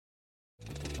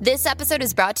This episode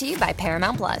is brought to you by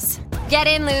Paramount Plus. Get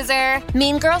in, loser!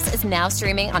 Mean Girls is now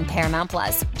streaming on Paramount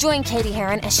Plus. Join Katie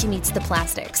Heron as she meets the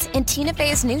plastics in Tina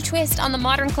Fey's new twist on the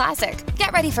modern classic.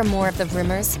 Get ready for more of the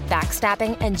rumors,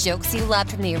 backstabbing, and jokes you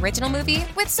loved from the original movie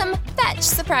with some fetch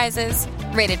surprises.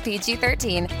 Rated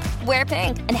PG-13. Wear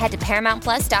pink and head to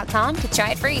ParamountPlus.com to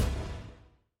try it free.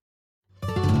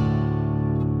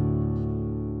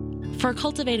 For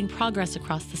cultivating progress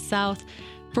across the South,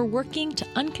 for working to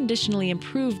unconditionally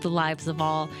improve the lives of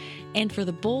all, and for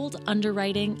the bold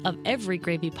underwriting of every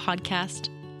Gravy podcast,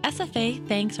 SFA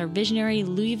thanks our visionary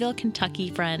Louisville, Kentucky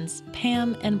friends,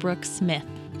 Pam and Brooke Smith.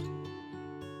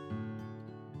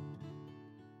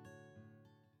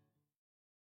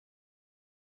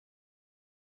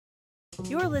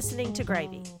 You're listening to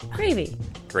Gravy. Gravy.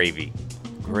 Gravy.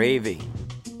 Gravy.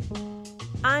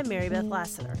 I'm Mary Beth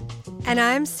Lassiter. And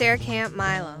I'm Sarah Camp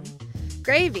Milam.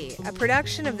 Gravy, a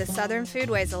production of the Southern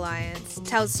Foodways Alliance,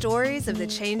 tells stories of the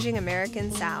changing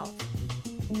American South.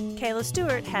 Kayla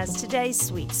Stewart has today's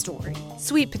sweet story.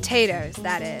 Sweet potatoes,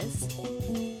 that is.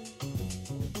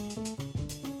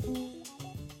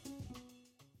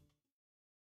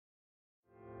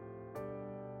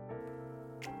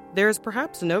 There is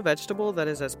perhaps no vegetable that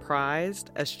is as prized,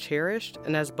 as cherished,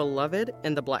 and as beloved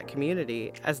in the Black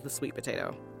community as the sweet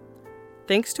potato.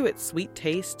 Thanks to its sweet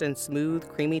taste and smooth,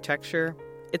 creamy texture,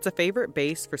 it's a favorite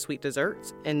base for sweet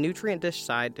desserts and nutrient-rich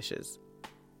side dishes.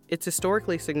 It's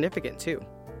historically significant, too.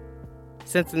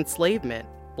 Since enslavement,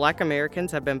 Black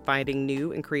Americans have been finding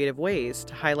new and creative ways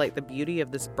to highlight the beauty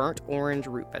of this burnt orange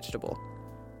root vegetable,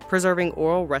 preserving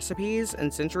oral recipes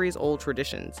and centuries-old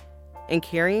traditions, and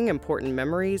carrying important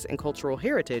memories and cultural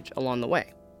heritage along the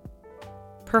way.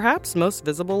 Perhaps most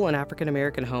visible in African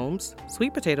American homes,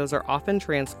 sweet potatoes are often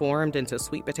transformed into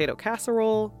sweet potato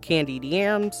casserole, candied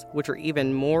yams, which are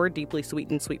even more deeply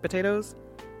sweetened sweet potatoes,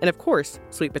 and of course,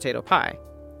 sweet potato pie,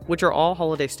 which are all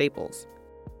holiday staples.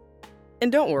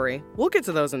 And don't worry, we'll get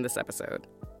to those in this episode.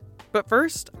 But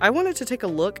first, I wanted to take a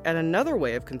look at another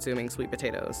way of consuming sweet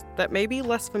potatoes that may be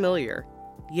less familiar,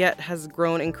 yet has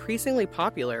grown increasingly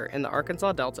popular in the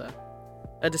Arkansas Delta: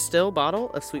 a distilled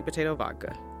bottle of sweet potato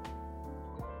vodka.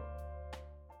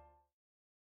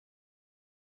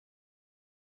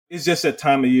 It's just that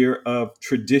time of year of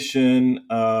tradition,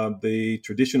 the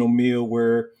traditional meal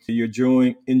where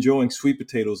you're enjoying sweet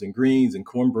potatoes and greens and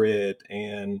cornbread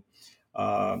and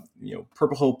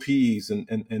purple whole peas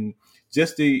and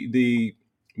just the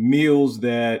meals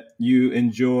that you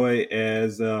enjoy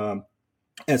as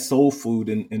soul food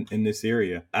in this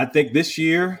area. I think this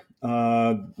year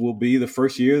will be the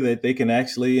first year that they can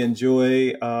actually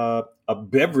enjoy a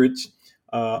beverage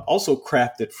also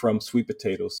crafted from sweet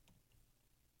potatoes.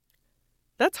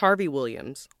 That's Harvey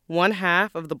Williams, one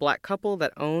half of the Black couple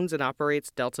that owns and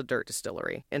operates Delta Dirt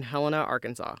Distillery in Helena,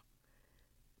 Arkansas.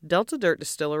 Delta Dirt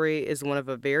Distillery is one of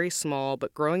a very small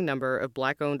but growing number of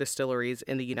Black-owned distilleries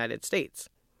in the United States.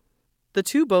 The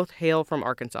two both hail from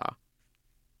Arkansas.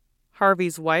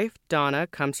 Harvey's wife, Donna,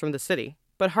 comes from the city,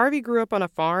 but Harvey grew up on a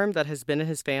farm that has been in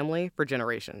his family for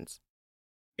generations.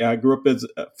 I grew up as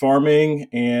farming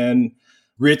and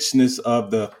richness of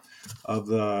the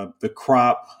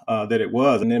crop that it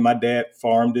was. And then my dad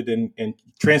farmed it and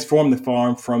transformed the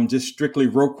farm from just strictly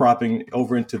row cropping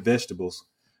over into vegetables.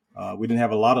 We didn't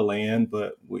have a lot of land,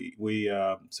 but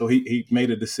so he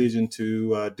made a decision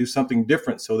to do something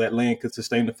different so that land could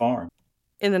sustain the farm.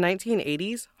 In the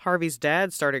 1980s, Harvey's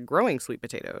dad started growing sweet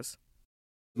potatoes.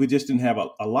 We just didn't have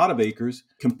a lot of acres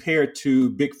compared to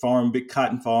big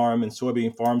cotton farm and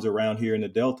soybean farms around here in the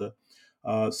Delta.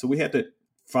 So we had to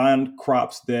find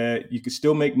crops that you could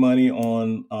still make money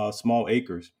on small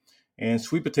acres. And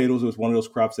sweet potatoes was one of those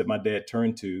crops that my dad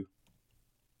turned to.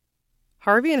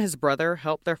 Harvey and his brother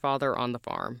helped their father on the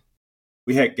farm.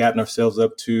 We had gotten ourselves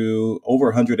up to over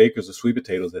 100 acres of sweet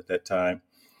potatoes at that time.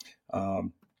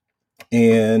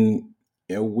 And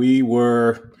we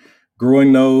were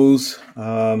growing those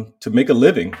to make a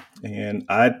living. And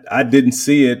I didn't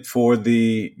see it for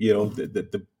the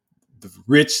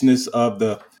richness of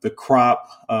the crop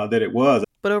that it was.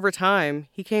 But over time,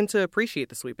 he came to appreciate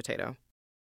the sweet potato.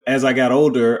 As I got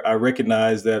older, I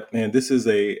recognized that, man, this is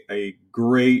a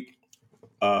great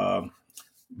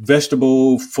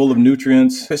vegetable full of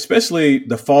nutrients, especially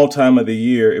the fall time of the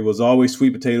year. It was always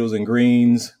sweet potatoes and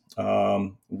greens,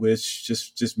 which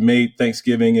just made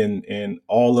Thanksgiving and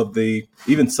all of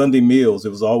even Sunday meals. It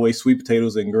was always sweet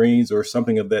potatoes and greens or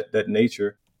something of that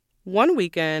nature. One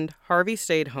weekend, Harvey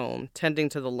stayed home tending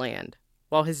to the land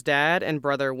while his dad and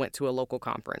brother went to a local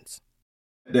conference.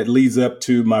 that leads up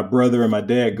to my brother and my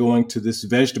dad going to this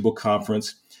vegetable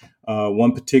conference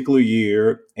one particular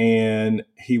year. And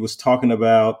he was talking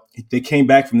about, they came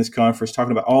back from this conference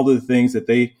talking about all of the things that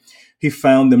he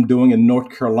found them doing in North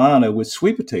Carolina with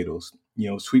sweet potatoes,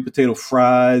 sweet potato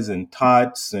fries and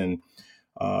tots and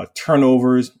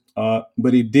turnovers.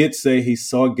 But he did say he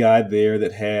saw a guy there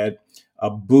that had a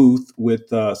booth with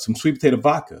some sweet potato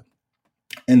vodka.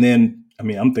 And then,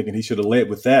 I'm thinking he should have led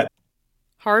with that.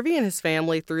 Harvey and his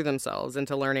family threw themselves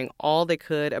into learning all they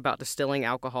could about distilling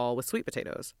alcohol with sweet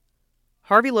potatoes.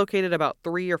 Harvey located about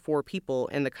 3 or 4 people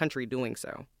in the country doing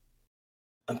so.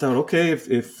 I thought, okay,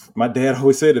 if my dad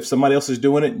always said, if somebody else is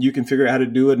doing it, you can figure out how to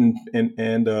do it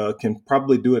and can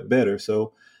probably do it better.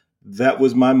 So that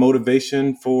was my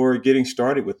motivation for getting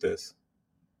started with this.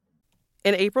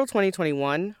 In April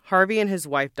 2021, Harvey and his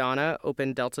wife Donna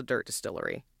opened Delta Dirt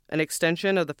Distillery, an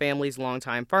extension of the family's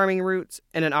longtime farming roots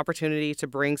and an opportunity to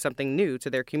bring something new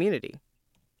to their community.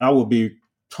 I will be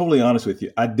totally honest with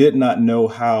you. I did not know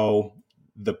how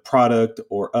the product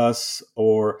or us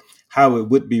or how it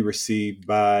would be received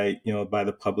by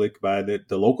the public, by the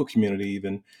local community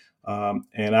even.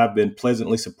 And I've been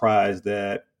pleasantly surprised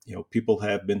that, people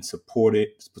have been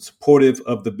supportive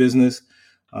of the business,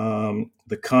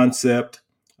 the concept,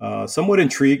 somewhat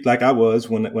intrigued like I was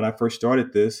when I first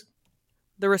started this.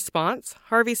 The response,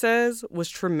 Harvey says, was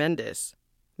tremendous.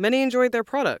 Many enjoyed their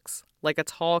products, like a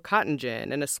tall cotton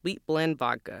gin and a sweet blend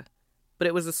vodka. But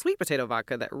it was the sweet potato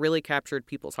vodka that really captured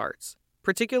people's hearts,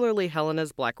 particularly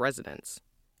Helena's Black residents.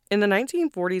 In the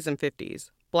 1940s and 50s,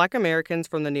 Black Americans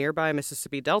from the nearby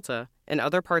Mississippi Delta and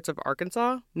other parts of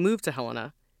Arkansas moved to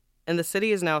Helena, and the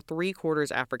city is now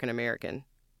 3/4 African American.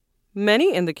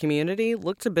 Many in the community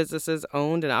look to businesses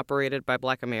owned and operated by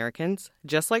Black Americans,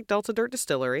 just like Delta Dirt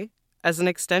Distillery, as an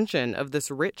extension of this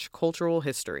rich cultural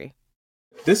history.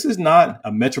 This is not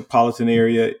a metropolitan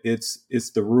area. It's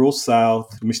the rural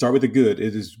South. Let me start with the good.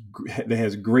 It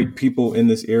has great people in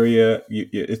this area.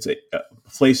 It's a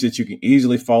place that you can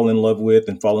easily fall in love with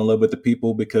and fall in love with the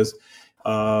people because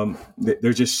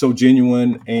they're just so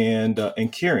genuine and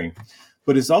caring.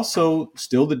 But it's also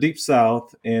still the Deep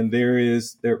South, and there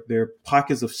are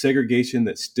pockets of segregation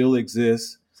that still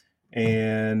exist,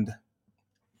 and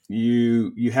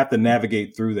you have to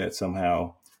navigate through that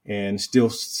somehow and still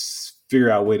figure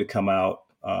out a way to come out,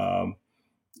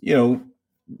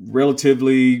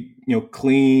 relatively,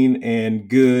 clean and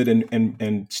good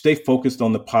and stay focused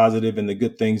on the positive and the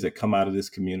good things that come out of this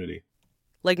community.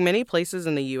 Like many places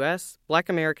in the U.S., Black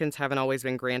Americans haven't always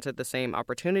been granted the same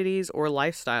opportunities or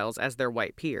lifestyles as their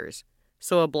white peers.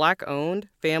 So a Black-owned,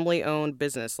 family-owned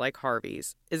business like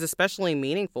Harvey's is especially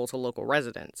meaningful to local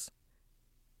residents.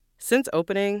 Since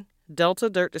opening, Delta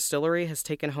Dirt Distillery has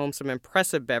taken home some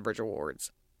impressive beverage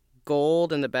awards.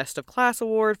 Gold in the Best of Class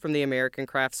Award from the American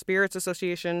Craft Spirits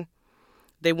Association.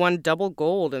 They won double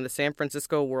gold in the San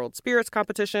Francisco World Spirits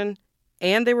Competition,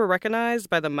 and they were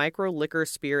recognized by the Micro Liquor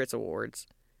Spirits Awards.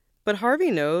 But Harvey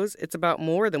knows it's about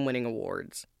more than winning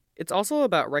awards. It's also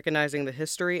about recognizing the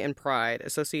history and pride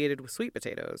associated with sweet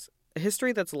potatoes, a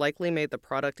history that's likely made the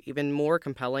product even more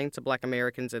compelling to Black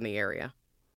Americans in the area.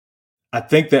 I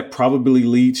think that probably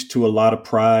leads to a lot of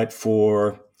pride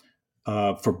for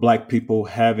Black people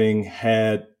having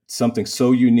had something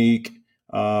so unique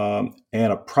and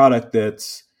a product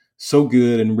that's so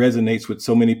good and resonates with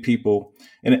so many people.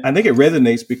 And I think it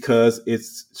resonates because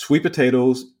it's sweet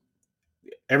potatoes.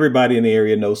 Everybody in the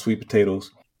area knows sweet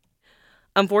potatoes.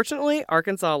 Unfortunately,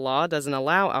 Arkansas law doesn't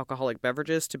allow alcoholic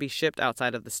beverages to be shipped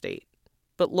outside of the state.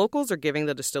 But locals are giving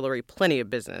the distillery plenty of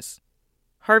business.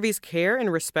 Harvey's care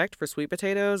and respect for sweet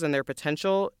potatoes and their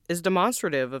potential is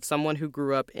demonstrative of someone who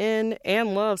grew up in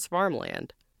and loves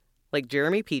farmland, like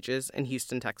Jeremy Peaches in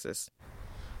Houston, Texas.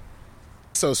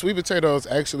 So sweet potatoes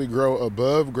actually grow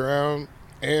above ground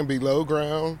and below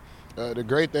ground. The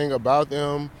great thing about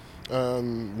them,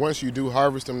 once you do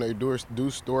harvest them, they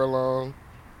do store long.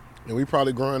 And we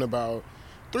probably growing about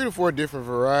 3 to 4 different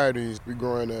varieties. We're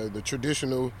growing the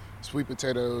traditional sweet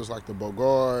potatoes like the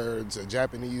Bogards, a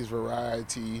Japanese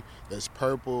variety that's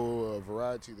purple, a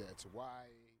variety that's white.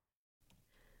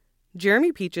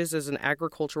 Jeremy Peaches is an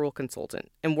agricultural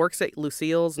consultant and works at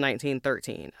Lucille's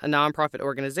 1913, a nonprofit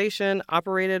organization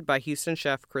operated by Houston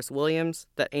chef Chris Williams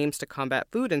that aims to combat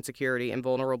food insecurity in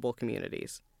vulnerable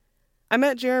communities. I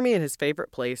met Jeremy in his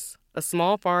favorite place, a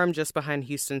small farm just behind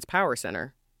Houston's Power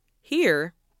Center.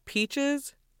 Here,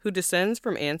 Peaches, who descends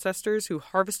from ancestors who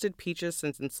harvested peaches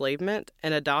since enslavement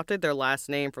and adopted their last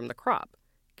name from the crop,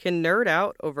 can nerd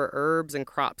out over herbs and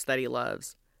crops that he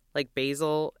loves, like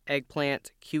basil,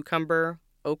 eggplant, cucumber,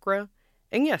 okra,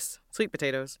 and yes, sweet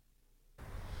potatoes.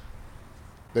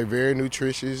 They're very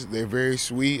nutritious. They're very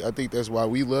sweet. I think that's why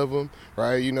we love them,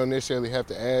 right? You don't necessarily have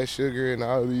to add sugar and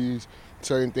all these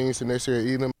certain things to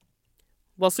necessarily eat them.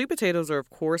 While sweet potatoes are of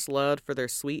course loved for their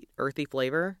sweet, earthy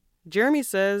flavor, Jeremy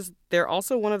says they're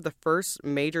also one of the first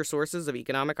major sources of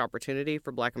economic opportunity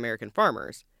for Black American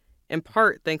farmers, in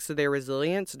part thanks to their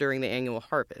resilience during the annual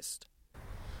harvest.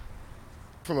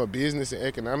 From a business and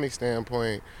economic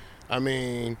standpoint, I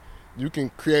mean, you can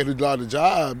create a lot of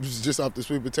jobs just off the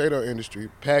sweet potato industry,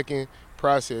 packing,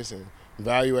 processing,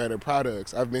 value-added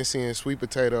products. I've been seeing sweet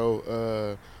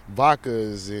potato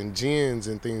vodkas and gins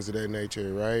and things of that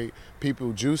nature, right?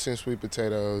 People juicing sweet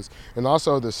potatoes, and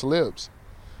also the slips.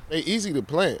 They're easy to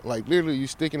plant. Like literally you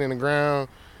stick it in the ground,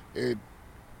 it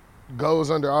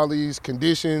goes under all these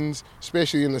conditions,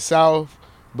 especially in the South,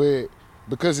 but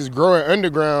because it's growing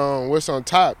underground, what's on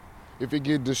top, if it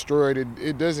gets destroyed,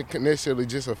 it doesn't necessarily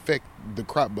just affect the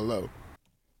crop below.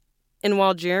 And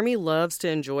while Jeremy loves to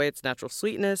enjoy its natural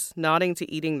sweetness, nodding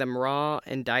to eating them raw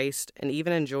and diced, and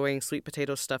even enjoying sweet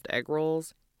potato stuffed egg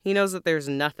rolls, he knows that there's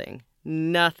nothing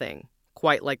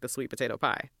quite like the sweet potato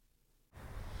pie.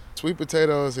 Sweet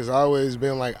potatoes has always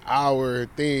been like our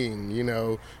thing,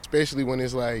 especially when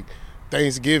it's like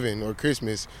Thanksgiving or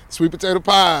Christmas. Sweet potato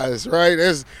pies, right?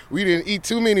 We didn't eat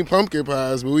too many pumpkin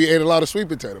pies, but we ate a lot of sweet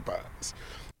potato pies.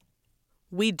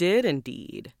 We did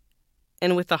indeed.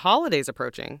 And with the holidays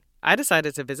approaching, I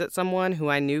decided to visit someone who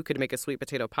I knew could make a sweet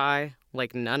potato pie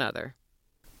like none other.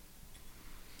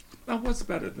 Now, what's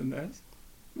better than this?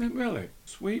 I mean, really,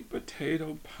 sweet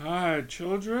potato pie,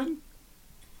 children?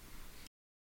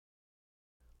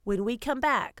 When we come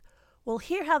back, we'll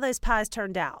hear how those pies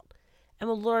turned out, and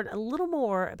we'll learn a little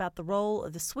more about the role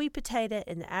of the sweet potato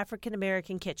in the African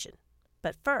American kitchen.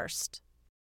 But first...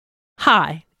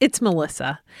 Hi, it's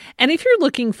Melissa. And if you're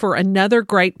looking for another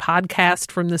great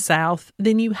podcast from the South,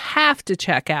 then you have to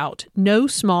check out No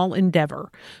Small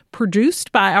Endeavor,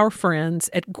 produced by our friends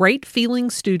at Great Feeling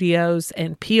Studios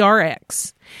and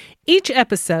PRX. Each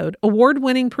episode,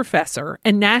 award-winning professor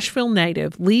and Nashville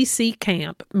native Lee C.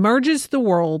 Camp merges the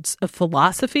worlds of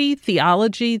philosophy,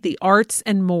 theology, the arts,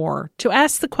 and more to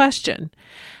ask the question,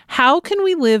 how can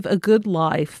we live a good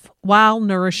life while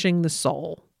nourishing the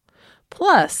soul?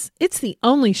 Plus, it's the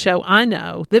only show I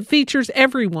know that features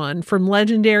everyone from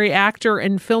legendary actor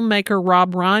and filmmaker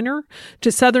Rob Reiner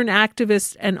to Southern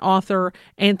activist and author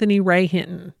Anthony Ray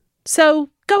Hinton. So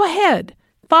go ahead,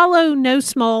 follow No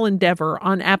Small Endeavor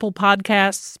on Apple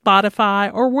Podcasts, Spotify,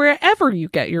 or wherever you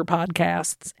get your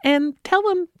podcasts, and tell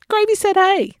them Gravy said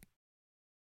hey.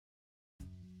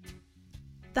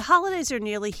 The holidays are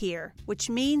nearly here, which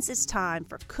means it's time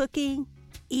for cooking,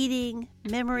 eating,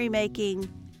 memory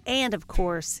making, and, of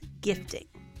course, gifting.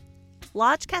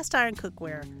 Lodge Cast Iron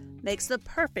Cookware makes the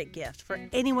perfect gift for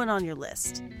anyone on your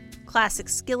list. Classic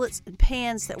skillets and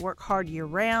pans that work hard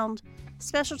year-round,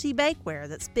 specialty bakeware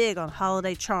that's big on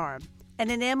holiday charm,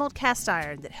 and enameled cast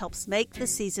iron that helps make the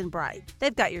season bright.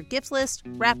 They've got your gift list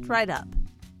wrapped right up.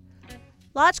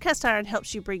 Lodge Cast Iron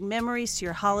helps you bring memories to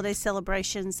your holiday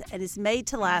celebrations and is made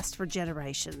to last for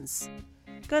generations.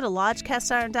 Go to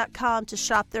lodgecastiron.com to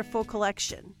shop their full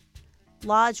collection.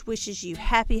 Lodge wishes you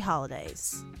happy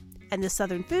holidays. And the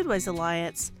Southern Foodways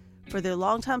Alliance for their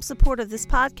longtime support of this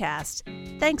podcast.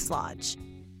 Thanks, Lodge.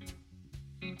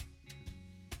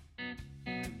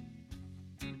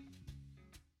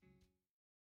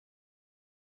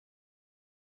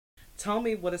 Tell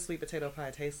me what a sweet potato pie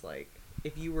tastes like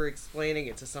if you were explaining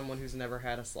it to someone who's never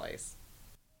had a slice.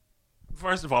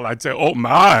 First of all, I'd say, oh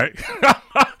my,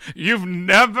 you've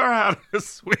never had a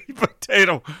sweet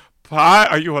potato pie?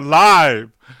 Are you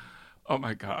alive? Oh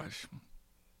my gosh.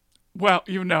 Well,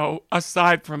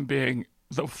 aside from being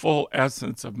the full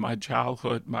essence of my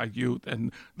childhood, my youth,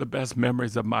 and the best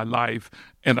memories of my life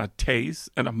in a taste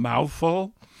and a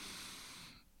mouthful,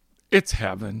 it's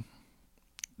heaven.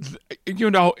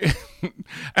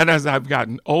 And as I've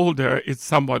gotten older, it's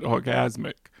somewhat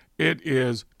orgasmic. It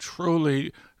is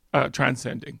truly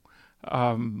transcending.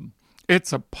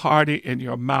 It's a party in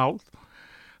your mouth.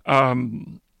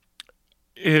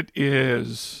 It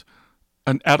is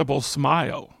an edible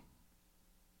smile.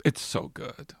 It's so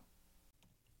good.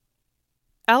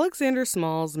 Alexander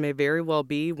Smalls may very well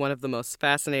be one of the most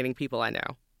fascinating people I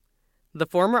know. The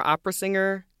former opera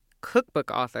singer, cookbook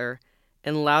author,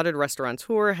 and lauded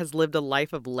restaurateur has lived a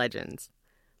life of legends.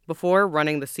 Before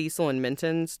running the Cecil and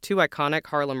Minton's, two iconic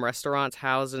Harlem restaurants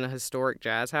housed in a historic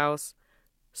jazz house,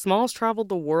 Smalls traveled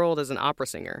the world as an opera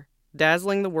singer,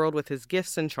 dazzling the world with his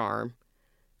gifts and charm.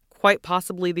 Quite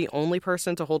possibly the only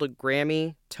person to hold a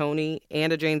Grammy, Tony,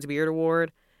 and a James Beard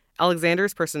Award,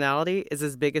 Alexander's personality is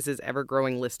as big as his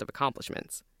ever-growing list of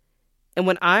accomplishments. And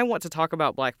when I want to talk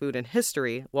about Black food and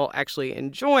history while actually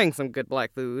enjoying some good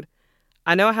Black food,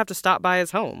 I know I have to stop by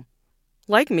his home.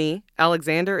 Like me,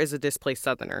 Alexander is a displaced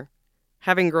Southerner.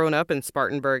 Having grown up in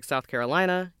Spartanburg, South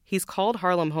Carolina, he's called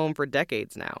Harlem home for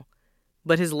decades now.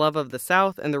 But his love of the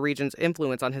South and the region's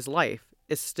influence on his life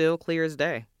is still clear as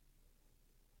day.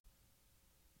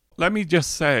 Let me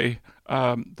just say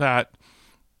that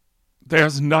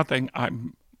there's nothing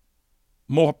I'm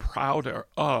more prouder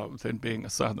of than being a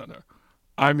Southerner.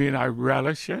 I mean, I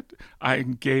relish it, I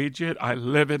engage it, I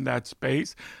live in that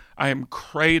space. I am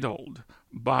cradled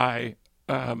by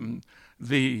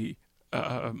the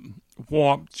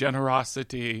warmth,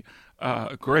 generosity,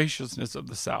 graciousness of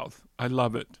the South. I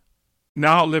love it.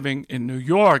 Now living in New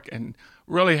York and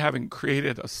really having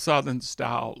created a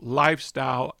Southern-style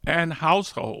lifestyle and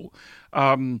household,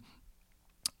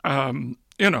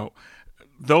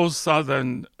 those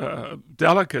Southern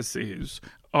delicacies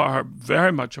are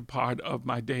very much a part of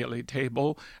my daily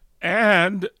table,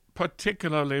 and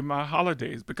particularly my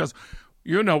holidays, because,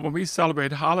 when we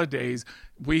celebrate holidays,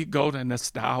 we go to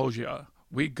nostalgia.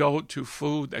 We go to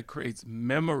food that creates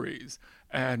memories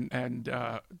and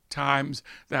times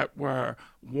that were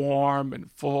warm and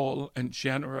full and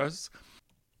generous.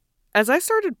 As I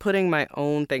started putting my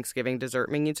own Thanksgiving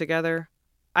dessert menu together,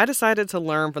 I decided to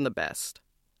learn from the best.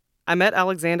 I met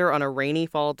Alexander on a rainy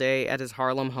fall day at his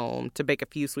Harlem home to bake a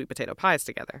few sweet potato pies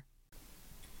together.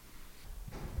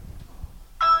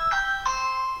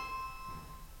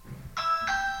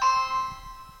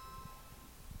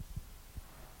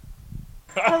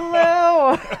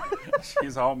 Hello.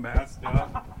 She's all masked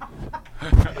up.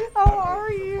 How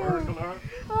are you? Burglar.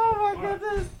 Oh my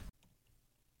goodness.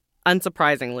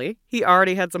 Unsurprisingly, he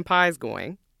already had some pies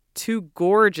going. 2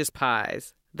 gorgeous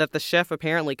pies that the chef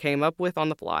apparently came up with on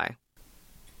the fly.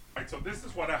 Right, so this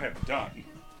is what I have done.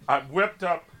 I've whipped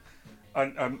up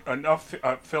enough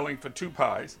filling for 2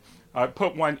 pies. I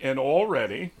put one in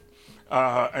already,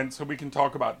 and so we can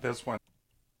talk about this one.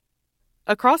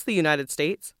 Across the United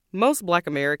States, most Black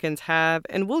Americans have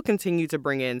and will continue to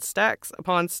bring in stacks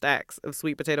upon stacks of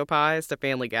sweet potato pies to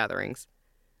family gatherings.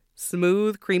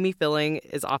 Smooth, creamy filling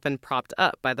is often propped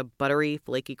up by the buttery,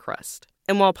 flaky crust.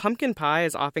 And while pumpkin pie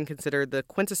is often considered the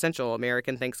quintessential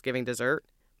American Thanksgiving dessert,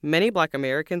 many Black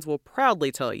Americans will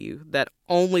proudly tell you that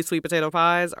only sweet potato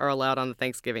pies are allowed on the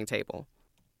Thanksgiving table.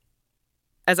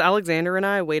 As Alexander and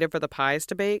I waited for the pies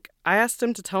to bake, I asked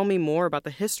him to tell me more about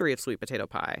the history of sweet potato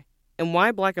pie and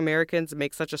why Black Americans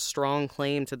make such a strong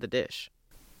claim to the dish.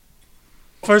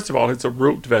 First of all, it's a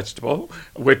root vegetable,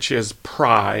 which is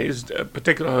prized,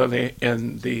 particularly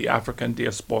in the African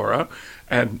diaspora.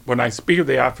 And when I speak of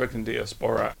the African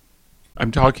diaspora,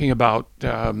 I'm talking about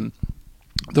the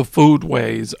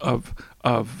foodways of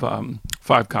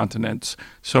 5 continents,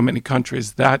 so many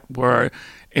countries that were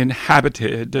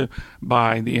inhabited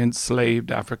by the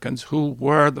enslaved Africans, who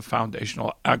were the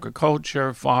foundational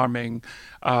agriculture, farming,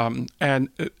 and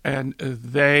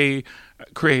they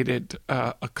created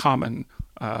a common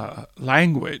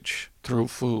language through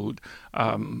food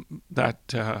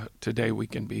that today we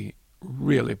can be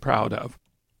really proud of.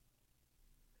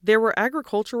 There were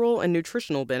agricultural and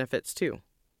nutritional benefits too.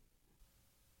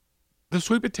 The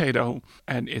sweet potato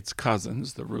and its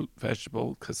cousins, the root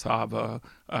vegetable, cassava,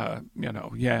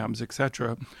 yams,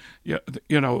 etc.,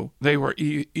 they were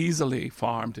easily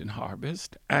farmed and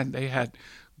harvested, and they had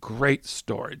great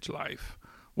storage life,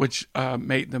 which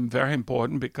made them very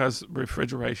important because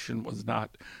refrigeration was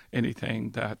not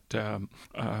anything that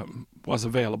was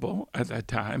available at that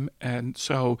time. And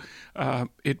so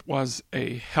it was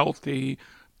a healthy,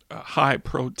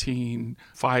 high-protein,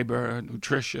 fiber,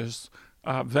 nutritious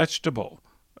vegetable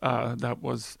that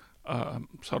was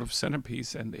sort of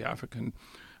centerpiece in the African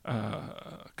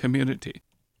community.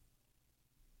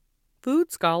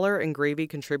 Food scholar and gravy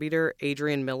contributor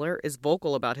Adrian Miller is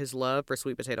vocal about his love for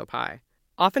sweet potato pie,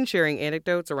 often sharing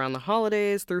anecdotes around the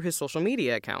holidays through his social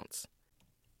media accounts.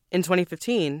 In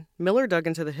 2015, Miller dug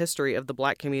into the history of the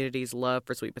Black community's love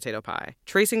for sweet potato pie,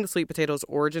 tracing the sweet potato's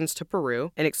origins to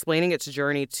Peru and explaining its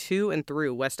journey to and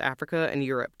through West Africa and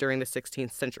Europe during the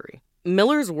 16th century.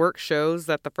 Miller's work shows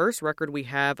that the first record we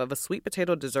have of a sweet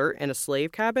potato dessert in a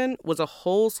slave cabin was a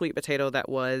whole sweet potato that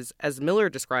was, as Miller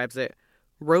describes it,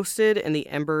 roasted in the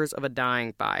embers of a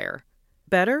dying fire.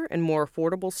 Better and more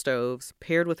affordable stoves,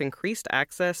 paired with increased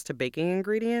access to baking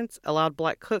ingredients, allowed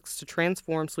Black cooks to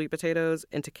transform sweet potatoes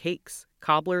into cakes,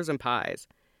 cobblers, and pies,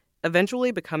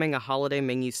 eventually becoming a holiday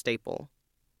menu staple.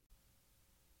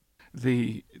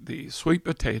 The sweet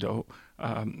potato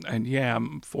and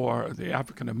yam for the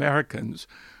African Americans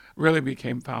really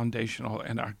became foundational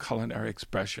in our culinary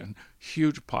expression,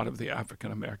 huge part of the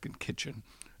African American kitchen.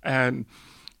 And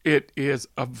it is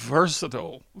a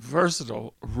versatile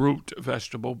root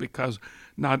vegetable because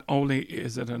not only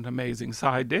is it an amazing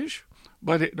side dish,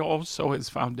 but it also is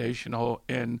foundational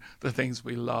in the things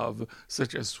we love,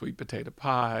 such as sweet potato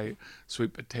pie,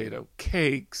 sweet potato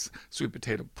cakes, sweet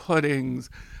potato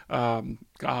puddings,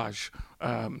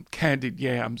 candied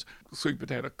yams, sweet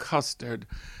potato custard.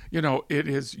 You know, it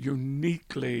is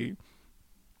uniquely,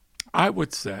 I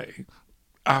would say,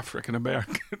 African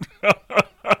American.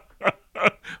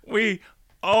 We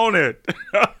own it.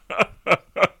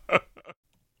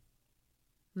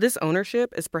 This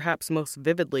ownership is perhaps most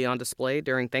vividly on display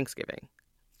during Thanksgiving.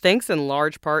 Thanks in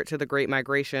large part to the Great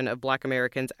Migration of Black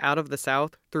Americans out of the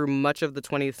South through much of the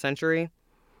 20th century,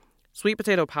 sweet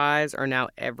potato pies are now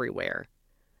everywhere.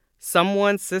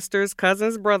 Someone's sister's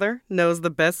cousin's brother knows the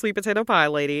best sweet potato pie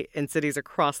lady in cities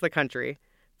across the country,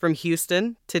 from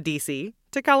Houston to D.C.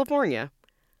 to California.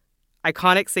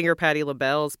 Iconic singer Patti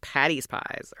LaBelle's Patty's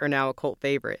Pies are now a cult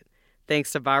favorite,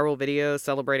 thanks to viral videos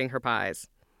celebrating her pies.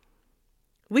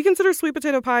 We consider sweet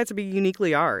potato pie to be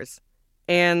uniquely ours.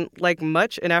 And like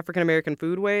much in African American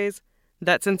foodways,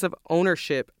 that sense of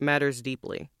ownership matters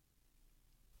deeply.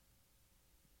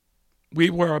 We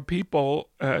were a people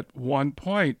at one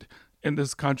point in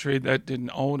this country that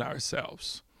didn't own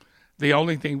ourselves. The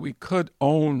only thing we could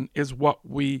own is what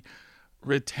we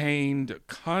contained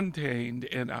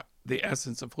in the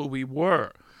essence of who we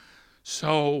were.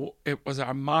 So it was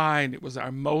our mind, it was our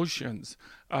emotions,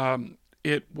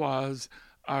 it was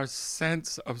our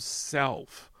sense of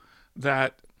self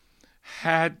that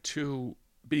had to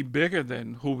be bigger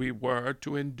than who we were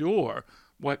to endure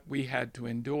what we had to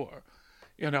endure.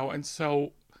 You know, and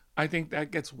so I think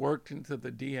that gets worked into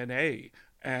the DNA,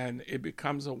 and it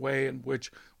becomes a way in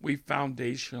which we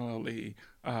foundationally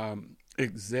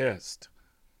exist.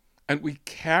 And we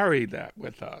carry that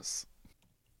with us.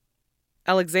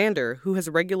 Alexander, who has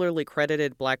regularly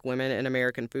credited Black women in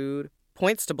American food,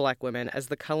 points to Black women as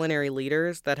the culinary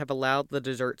leaders that have allowed the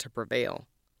dessert to prevail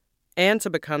and to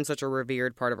become such a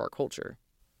revered part of our culture.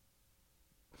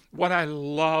 What I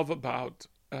love about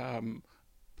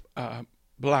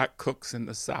Black cooks in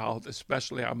the South,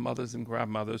 especially our mothers and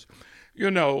grandmothers, you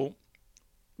know,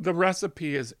 the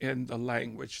recipe is in the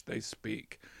language they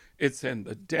speak. It's in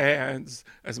the dance,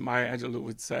 as Maya Angelou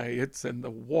would say. It's in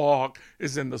the walk.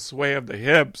 It's in the sway of the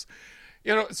hips.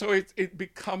 You know, so it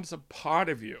becomes a part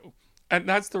of you. And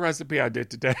that's the recipe I did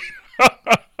today.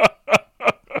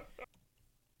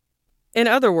 In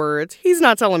other words, he's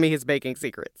not telling me his baking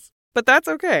secrets. But that's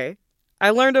okay. I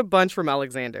learned a bunch from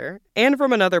Alexander and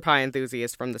from another pie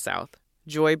enthusiast from the South,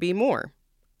 Joy B. Moore.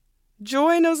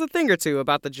 Joy knows a thing or two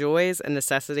about the joys and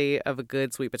necessity of a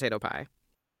good sweet potato pie.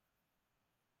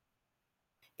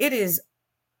 It is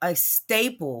a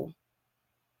staple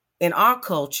in our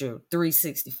culture,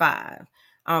 365.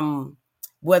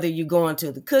 Whether you're going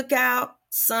to the cookout,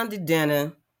 Sunday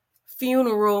dinner,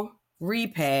 funeral,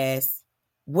 repast,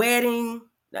 wedding,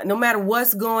 no matter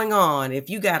what's going on, if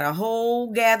you got a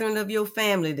whole gathering of your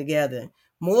family together,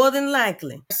 more than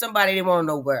likely, somebody they want to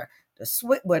know where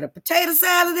the potato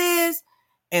salad is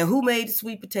and who made the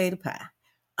sweet potato pie.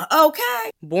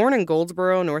 Okay. Born in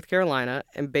Goldsboro, North Carolina,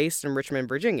 and based in Richmond,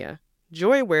 Virginia,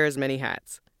 Joy wears many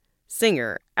hats.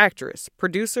 Singer, actress,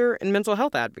 producer, and mental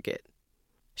health advocate.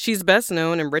 She's best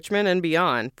known in Richmond and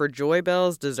beyond for Joy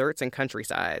Bell's Desserts and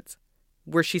Countrysides,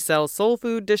 where she sells soul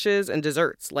food dishes and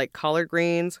desserts like collard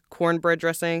greens, cornbread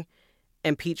dressing,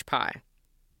 and peach pie.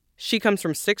 She comes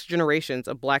from 6 generations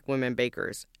of Black women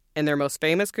bakers, and their most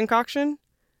famous concoction?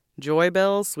 Joy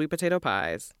Bell's sweet potato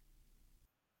pies.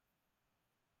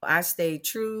 I stayed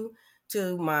true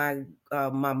to my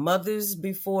mothers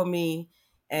before me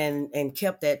and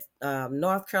kept that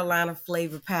North Carolina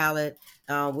flavor palette,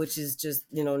 which is just,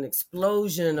 you know, an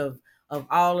explosion of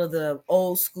all of the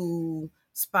old school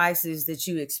spices that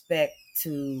you expect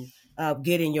to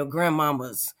get in your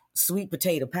grandmama's sweet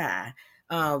potato pie.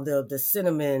 The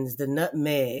cinnamons, the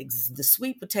nutmegs, the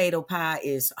sweet potato pie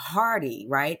is hearty,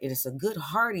 right? And it's a good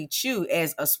hearty chew,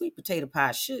 as a sweet potato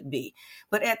pie should be.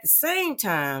 But at the same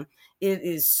time, it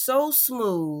is so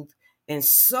smooth and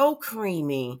so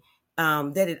creamy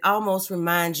that it almost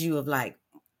reminds you of like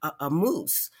a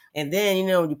mousse. And then, you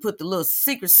know, you put the little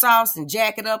secret sauce and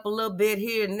jack it up a little bit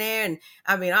here and there. And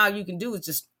I mean, all you can do is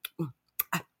just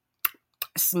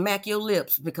smack your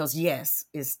lips because, yes,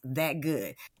 it's that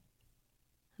good.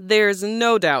 There's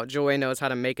no doubt Joy knows how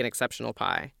to make an exceptional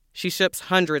pie. She ships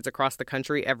hundreds across the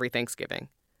country every Thanksgiving.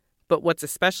 But what's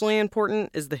especially important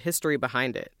is the history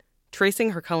behind it,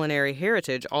 tracing her culinary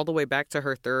heritage all the way back to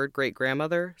her third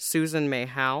great-grandmother, Susan May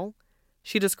Howell,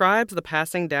 She describes the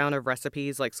passing down of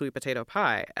recipes like sweet potato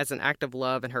pie as an act of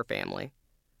love in her family.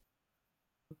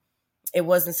 It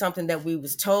wasn't something that we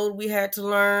was told we had to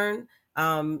learn.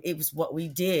 It was what we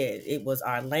did. It was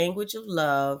our language of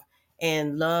love,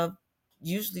 and love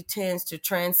usually tends to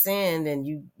transcend, and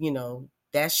you know,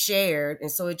 that's shared.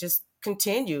 And so it just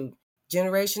continued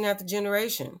generation after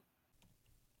generation.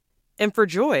 And for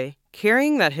Joy,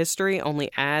 carrying that history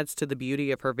only adds to the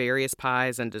beauty of her various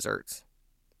pies and desserts.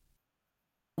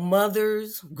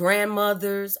 Mothers,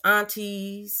 grandmothers,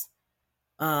 aunties,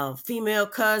 female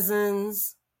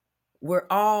cousins, we're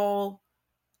all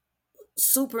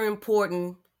super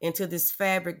important into this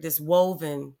fabric that's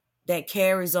woven that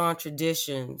carries on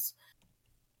traditions.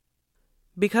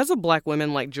 Because of Black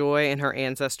women like Joy and her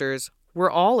ancestors,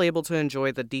 we're all able to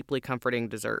enjoy the deeply comforting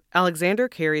dessert. Alexander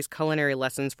carries culinary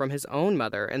lessons from his own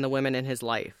mother and the women in his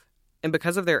life. And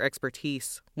because of their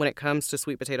expertise, when it comes to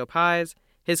sweet potato pies,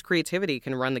 his creativity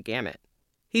can run the gamut.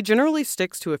 He generally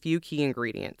sticks to a few key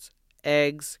ingredients: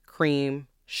 eggs, cream,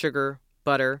 sugar,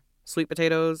 butter, sweet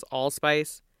potatoes,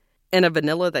 allspice, and a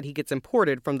vanilla that he gets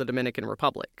imported from the Dominican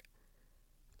Republic.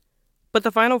 But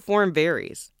the final form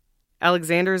varies.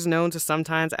 Alexander's known to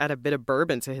sometimes add a bit of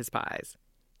bourbon to his pies.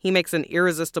 He makes an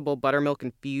irresistible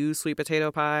buttermilk-infused sweet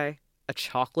potato pie, a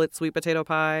chocolate sweet potato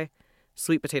pie,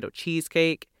 sweet potato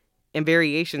cheesecake, and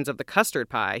variations of the custard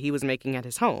pie he was making at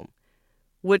his home,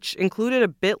 which included a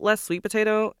bit less sweet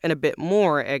potato and a bit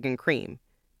more egg and cream,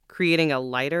 creating a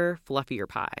lighter, fluffier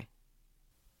pie.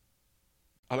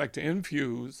 I like to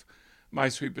infuse my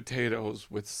sweet potatoes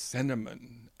with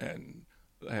cinnamon and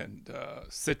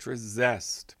citrus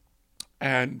zest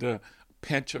and a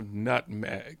pinch of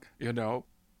nutmeg, you know.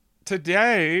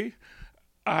 Today,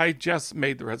 I just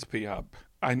made the recipe up.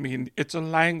 I mean, it's a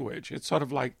language. It's sort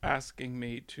of like asking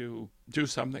me to do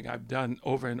something I've done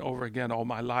over and over again all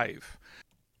my life.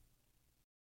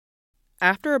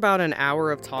 After about an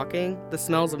hour of talking, the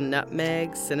smells of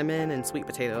nutmeg, cinnamon, and sweet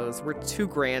potatoes were too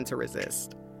grand to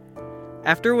resist.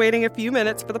 After waiting a few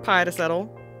minutes for the pie to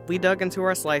settle, we dug into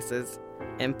our slices.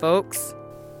 And folks...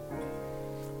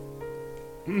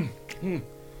 And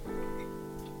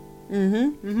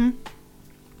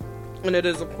it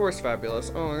is, of course,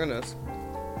 fabulous. Oh, my goodness.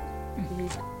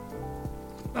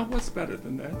 Now, what's better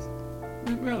than this? I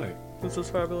mean, really? This is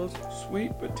fabulous.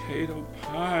 Sweet potato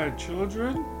pie,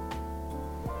 children.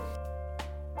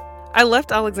 I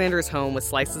left Alexander's home with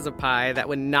slices of pie that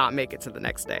would not make it to the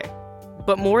next day.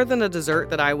 But more than a dessert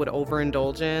that I would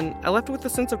overindulge in, I left with a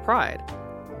sense of pride.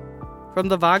 From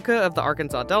the vodka of the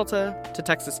Arkansas Delta, to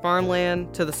Texas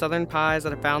farmland, to the southern pies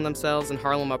that have found themselves in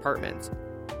Harlem apartments,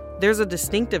 there's a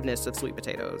distinctiveness of sweet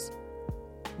potatoes.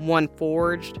 One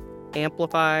forged,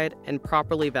 amplified, and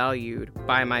properly valued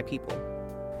by my people.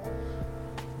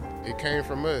 It came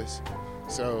from us.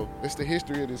 So it's the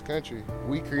history of this country.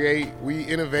 We create, we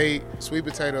innovate. Sweet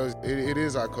potatoes, it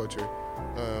is our culture.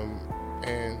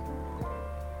 And,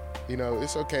 you know,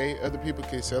 it's okay. Other people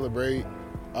can celebrate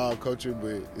our culture,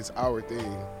 but it's our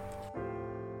thing.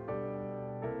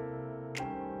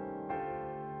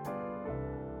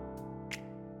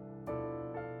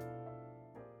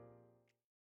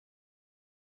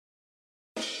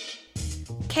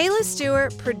 Kayla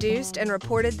Stewart produced and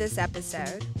reported this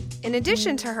episode. In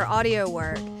addition to her audio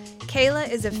work, Kayla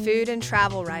is a food and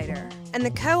travel writer and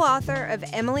the co-author of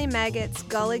Emily Maggott's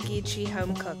Gullah Geechee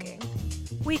Home Cooking.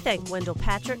 We thank Wendell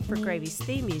Patrick for Gravy's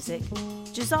theme music,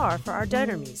 Jazar for our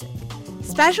donor music.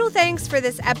 Special thanks for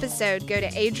this episode go to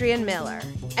Adrian Miller,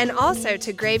 and also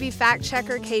to Gravy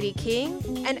fact-checker Katie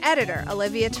King and editor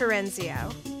Olivia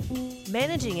Terenzio.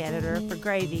 Managing editor for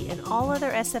Gravy and all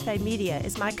other SFA media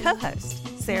is my co-host,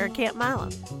 Sarah Camp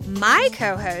Milam. My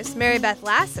co-host, Mary Beth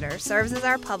Lassiter, serves as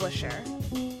our publisher.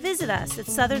 Visit us at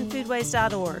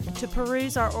southernfoodways.org to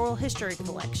peruse our oral history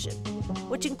collection,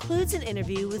 which includes an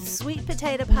interview with sweet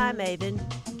potato pie maven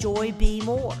Joy B.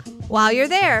 Moore. While you're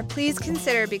there, please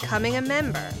consider becoming a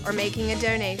member or making a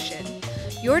donation.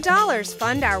 Your dollars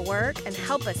fund our work and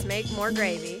help us make more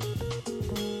gravy.